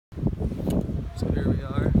So here we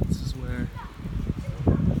are. This is where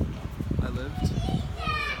I lived.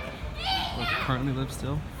 Or currently live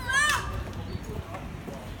still.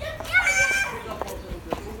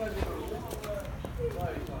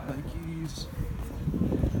 Nikes.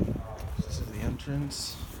 This is the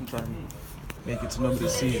entrance. I'm trying to make it so nobody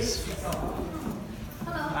sees.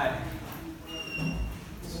 Hi.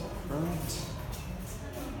 Front.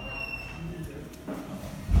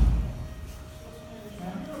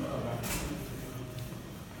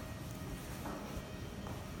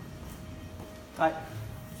 Hi.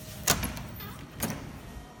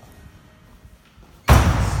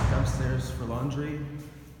 Downstairs for laundry.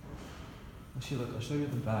 Actually, look, I'll show you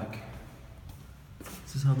the back.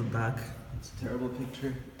 This is how the back, it's a terrible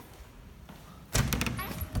picture.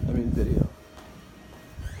 I mean video.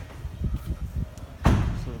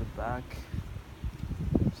 So the back,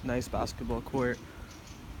 it's a nice basketball court.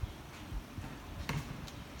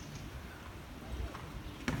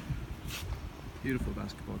 Beautiful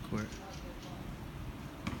basketball court.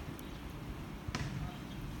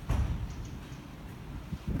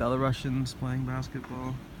 Belarusians playing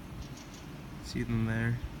basketball. See them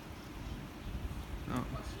there. Oh.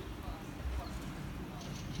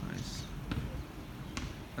 Nice.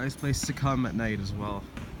 Nice place to come at night as well.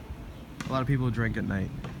 A lot of people drink at night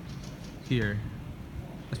here,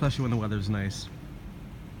 especially when the weather's nice.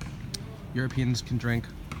 Europeans can drink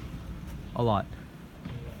a lot.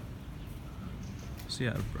 So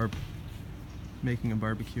yeah, or making a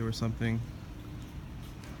barbecue or something.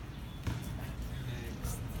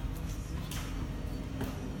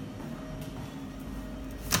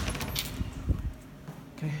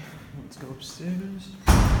 Okay, let's go upstairs.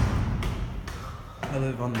 I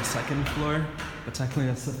live on the second floor, but technically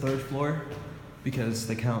that's the third floor because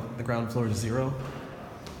they count the ground floor as 0.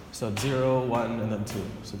 So it's 0, 1, and then 2.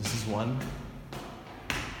 So this is 1.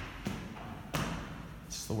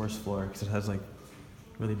 It's the worst floor because it has like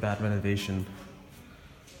really bad renovation.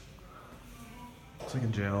 It's like a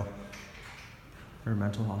jail or a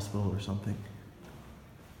mental hospital or something.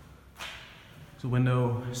 There's a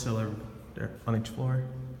window cellar there on each floor.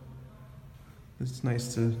 It's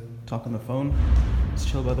nice to talk on the phone. Just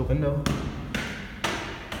chill by the window.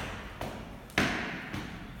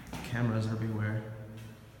 Cameras everywhere.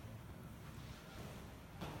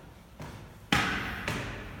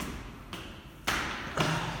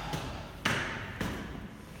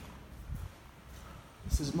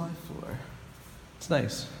 This is my floor. It's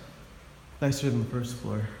nice. Nicer than the first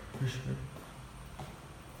floor, for sure.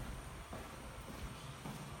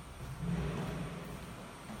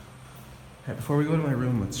 Okay, before we go to my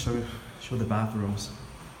room, let's show the bathrooms,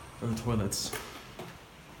 or the toilets,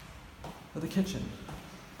 or the kitchen.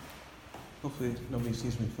 Hopefully nobody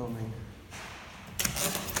sees me filming.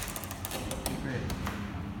 Great.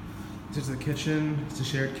 This is the kitchen. It's a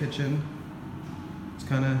shared kitchen. It's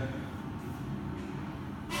kind of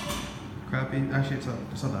crappy. Actually,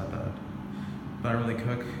 it's not that bad. But I don't really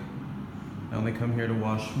cook. I only come here to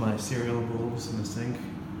wash my cereal bowls in the sink.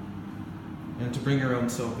 And to bring your own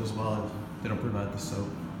soap as well. They don't provide the soap.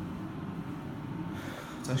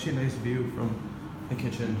 It's actually a nice view from the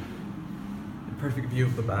kitchen. A perfect view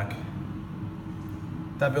of the back.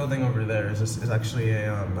 That building over there is actually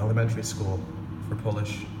a elementary school for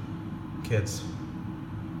Polish kids.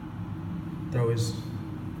 They're always,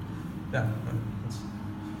 yeah, that's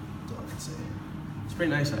all I can say. It's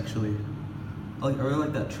pretty nice actually. I really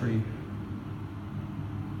like that tree.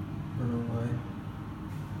 I don't know why.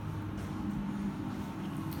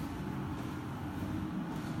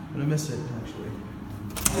 I'm gonna miss it actually.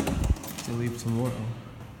 To leave tomorrow.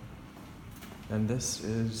 And this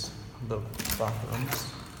is the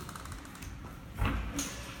bathrooms.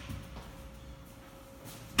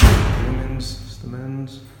 Women's, the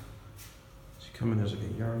men's. So you come in, there's like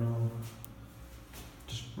a urinal,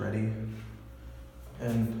 just ready,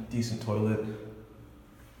 and decent toilet.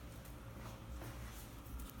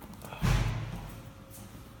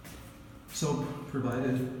 Soap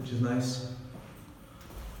provided, which is nice.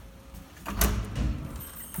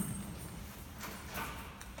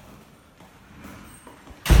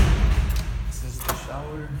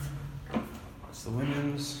 Shower. It's the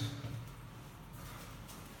women's.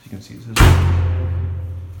 As you can see, it's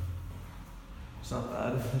not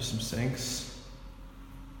bad. There's some sinks.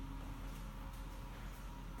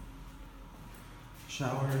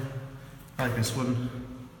 Shower. I like this one.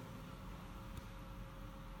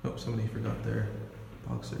 Oh, somebody forgot their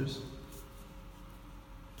boxers.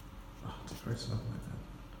 Oh, it's not like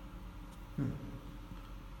that.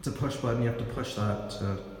 It's a push button. You have to push that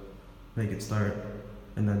to make it start,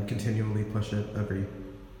 and then continually push it every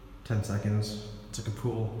 10 seconds. It's like a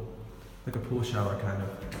pool. like a pool shower kind of.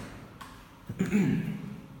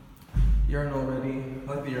 Urinal ready.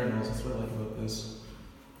 I like the urinals, that's what I like about this.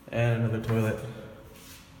 And another toilet.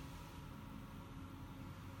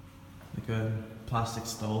 Like a plastic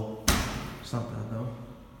stall. It's not bad though.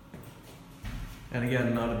 And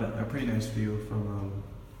again, not a pretty nice view from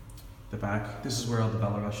the back. This is where all the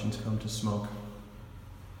Belarusians come to smoke,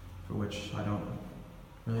 for which I don't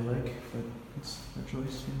really like, but it's their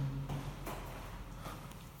choice, you know.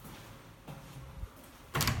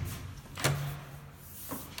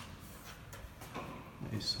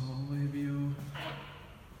 Nice hallway view.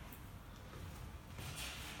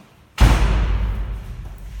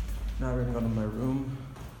 Now we're gonna go to my room.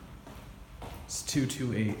 It's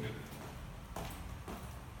 228.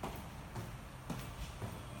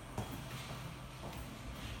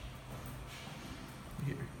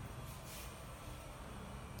 Here.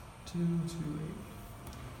 228.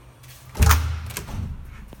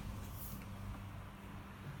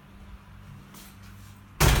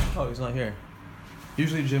 Oh, he's not here.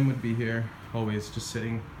 Usually Jim would be here, always just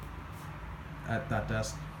sitting at that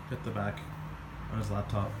desk at the back on his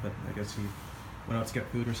laptop, but I guess he went out to get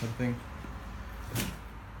food or something.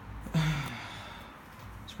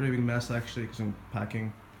 It's a pretty big mess actually, because I'm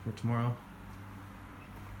packing for tomorrow.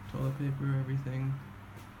 Toilet paper, everything.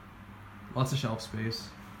 Lots of shelf space.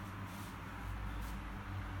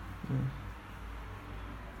 Yeah.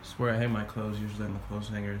 This is where I hang my clothes, usually on the clothes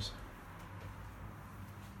hangers.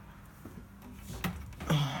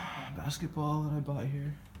 Basketball that I bought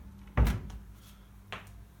here.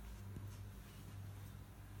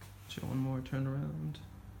 Chill, one more, turn around.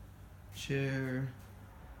 Chair,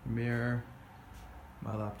 mirror,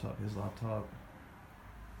 my laptop, his laptop.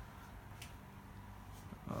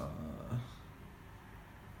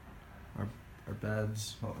 Our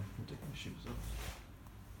beds. Oh, I'll take my shoes off.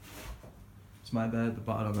 It's my bed, the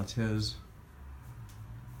bottom, that's his.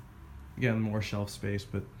 Again, more shelf space,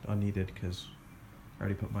 but unneeded because I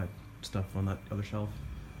already put my stuff on that other shelf.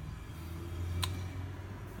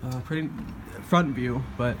 Pretty front view,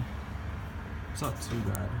 but it's not too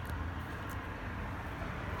bad.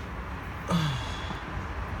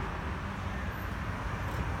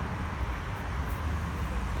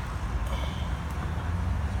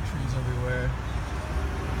 Trees everywhere.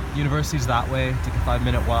 University's that way. Take a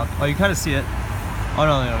 5-minute walk. Oh, you kind of see it. Oh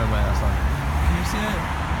no, never mind. That's not. Can you see it?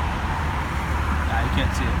 Yeah, you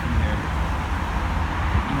can't see it from here.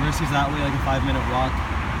 University's that way, like a 5-minute walk.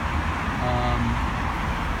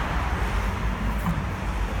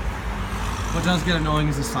 What does get annoying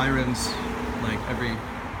is the sirens, like every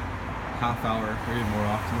half hour or even more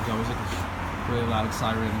often. There's always like a really loud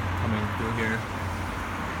siren coming through here.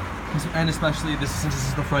 And especially since this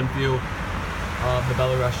is the front view, the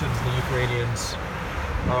Belarusians and the Ukrainians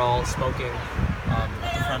are all smoking at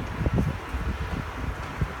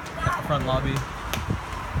the front lobby.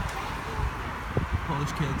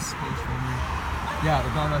 Polish kids, Polish family. Yeah,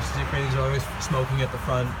 the Belarusians and Ukrainians are always smoking at the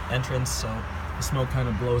front entrance, so the smoke kind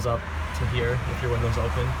of blows up to here if your window's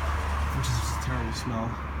open, which is just a terrible smell.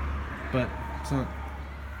 But it's not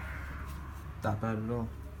that bad at all.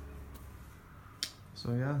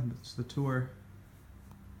 So yeah, that's the tour.